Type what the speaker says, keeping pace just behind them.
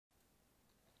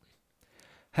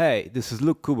Hey, this is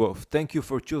Luke Kubov. Thank you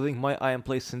for choosing my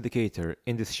Place Syndicator.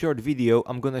 In this short video,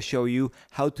 I'm gonna show you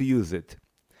how to use it.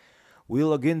 We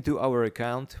log into our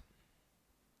account,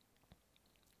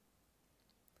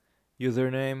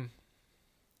 username,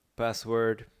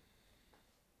 password,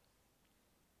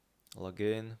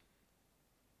 login.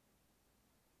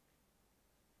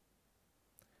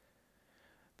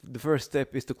 The first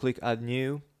step is to click Add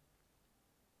New.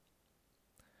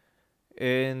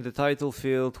 In the title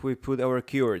field, we put our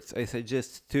keywords. I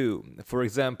suggest two. For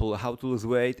example, how to lose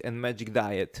weight and magic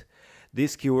diet.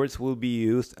 These keywords will be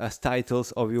used as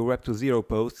titles of your Web to Zero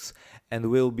posts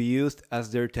and will be used as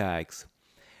their tags.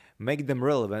 Make them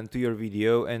relevant to your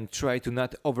video and try to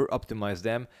not over-optimize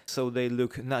them so they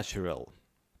look natural.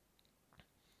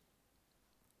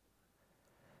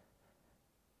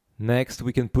 Next,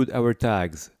 we can put our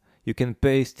tags. You can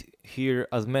paste here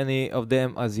as many of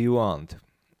them as you want.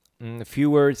 A few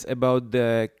words about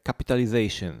the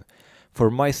capitalization.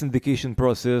 For my syndication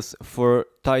process, for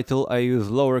title I use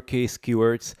lowercase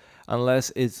keywords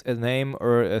unless it's a name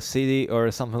or a city or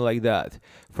something like that.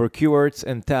 For keywords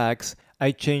and tags,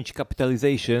 I change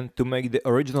capitalization to make the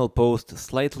original post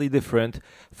slightly different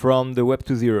from the Web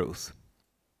to Zeros.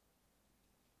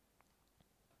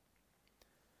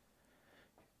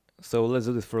 So let's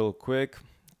do this real quick.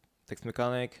 Text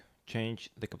mechanic,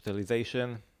 change the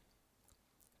capitalization.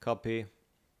 Copy,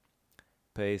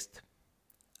 paste,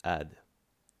 add.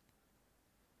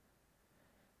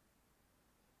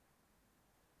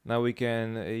 Now we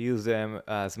can use them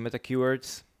as meta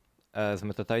keywords, as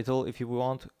meta title if you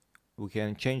want. We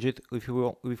can change it if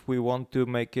we want to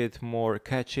make it more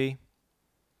catchy.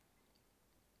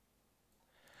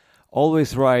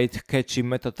 Always write catchy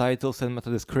meta titles and meta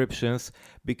descriptions,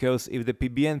 because if the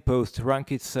PBN post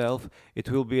rank itself, it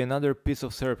will be another piece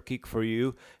of SERP kick for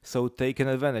you, so take an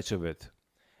advantage of it.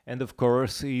 And of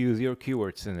course, use your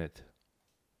keywords in it.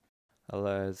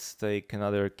 Let's take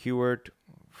another keyword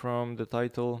from the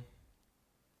title.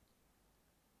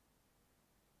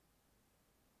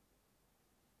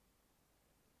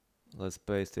 Let's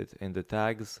paste it in the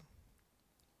tags.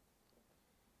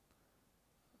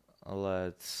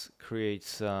 Let's create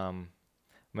some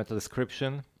meta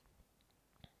description.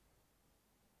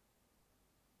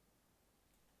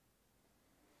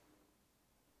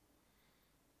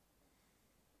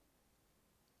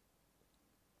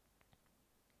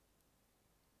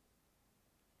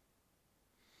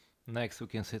 Next, we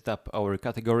can set up our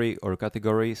category or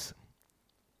categories.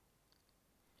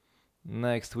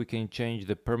 Next, we can change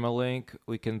the permalink.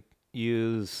 We can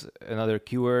use another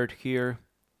keyword here.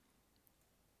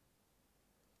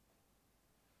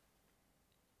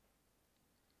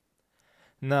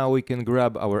 Now we can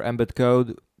grab our embed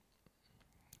code,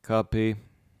 copy,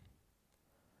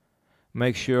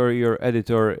 make sure your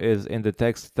editor is in the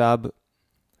text tab,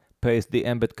 paste the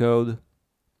embed code,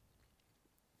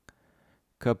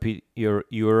 copy your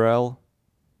URL,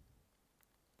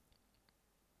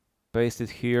 paste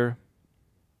it here,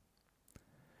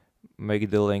 make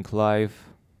the link live.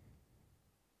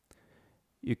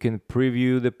 You can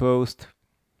preview the post.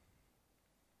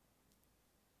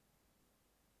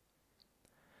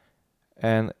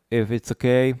 And if it's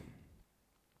okay,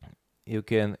 you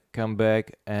can come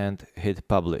back and hit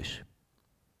publish.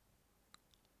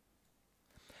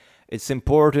 It's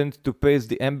important to paste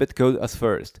the embed code as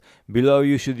first. Below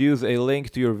you should use a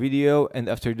link to your video, and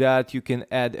after that you can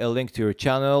add a link to your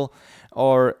channel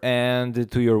and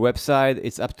to your website.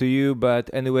 It's up to you, but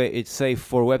anyway, it's safe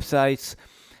for websites.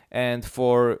 And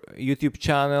for YouTube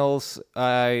channels,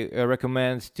 I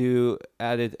recommend to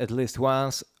add it at least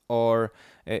once, or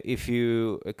if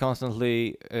you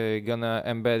constantly gonna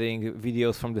embedding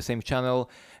videos from the same channel,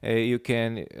 you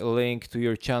can link to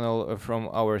your channel from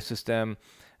our system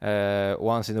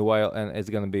once in a while, and it's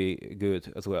gonna be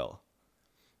good as well.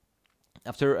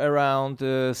 After around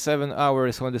 7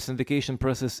 hours, when the syndication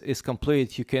process is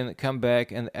complete, you can come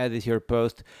back and edit your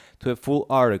post to a full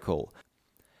article.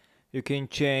 You can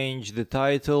change the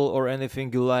title or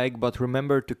anything you like, but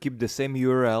remember to keep the same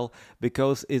URL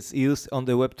because it's used on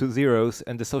the Web 2.0s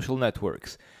and the social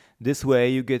networks. This way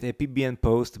you get a PBN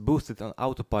post boosted on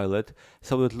autopilot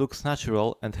so it looks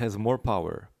natural and has more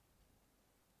power.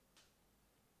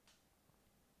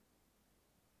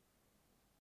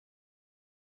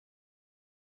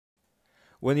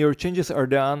 When your changes are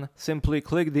done, simply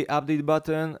click the update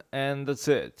button and that's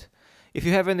it. If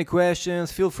you have any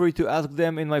questions, feel free to ask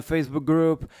them in my Facebook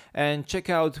group and check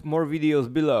out more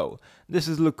videos below. This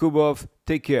is Luke Kubov.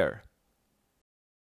 Take care.